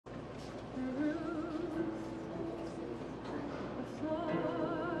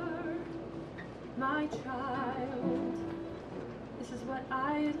my child. This is what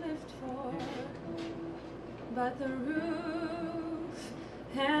I lived for. But the roof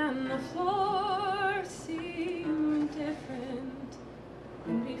and the floor seem different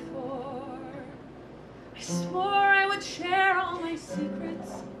than before. I swore I would share all my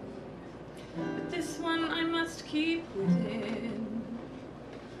secrets, but this one I must keep within.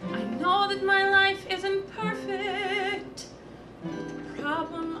 I know that my life isn't perfect, but the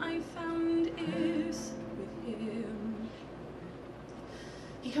problem I found is with him.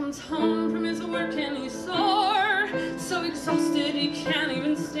 He comes home from his work and he's sore, so exhausted he can't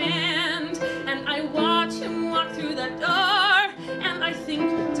even stand. And I watch him walk through that door, and I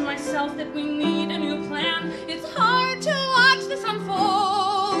think to myself that we need a new plan. It's hard to watch this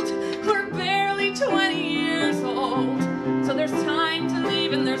unfold. We're barely 20 years old, so there's time to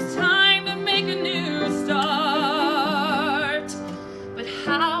leave and there's time to make a new start. But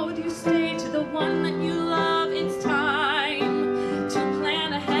how do you stay to the one that you love? It's time to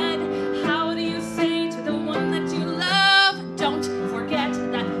plan ahead. How do you say to the one that you love, don't forget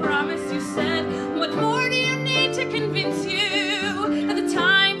that promise you said? What more do you need to convince you that the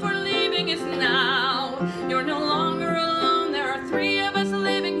time for leaving is now? You're no longer alone, there are 3 of us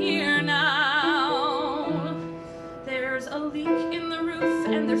living here now. There's a leak in the roof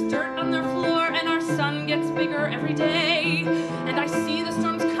and there's dirt on their floor, and our sun gets bigger every day. And I see the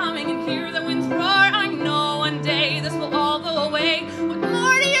storms coming and hear the winds roar. I know one day this will all go away. What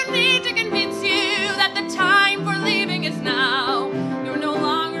more do you need to convince you that the time for leaving is now? You're no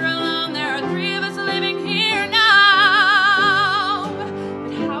longer alone, there are 3 of us living here now.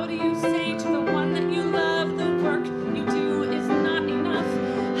 But how do you say to the one that you love, the work you do is not enough?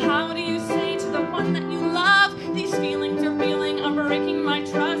 How do you say to the one that you love, these feelings you're feeling are breaking my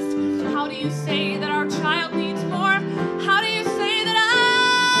trust? How do you say that our child needs more? How do you say that I'm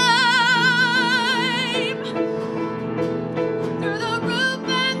through the roof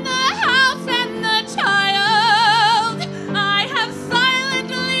and the house and the child? I have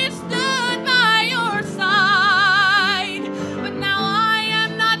silently stood by your side, but now I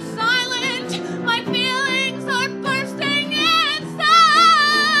am not silent. My feelings are bursting inside.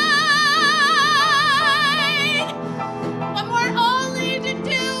 What we're all need to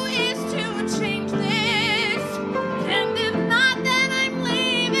do is to change this, and if not, then I'm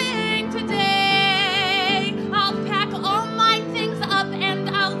leaving today. I'll pack all my things up and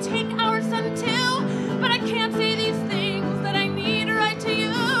I'll take our son too, but I can't say these things that I need to write to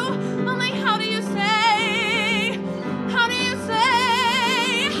you. Only how do you say, how do you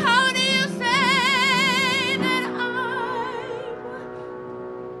say, how do you say that I'm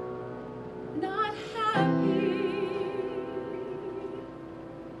not happy?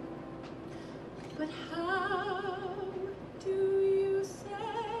 But how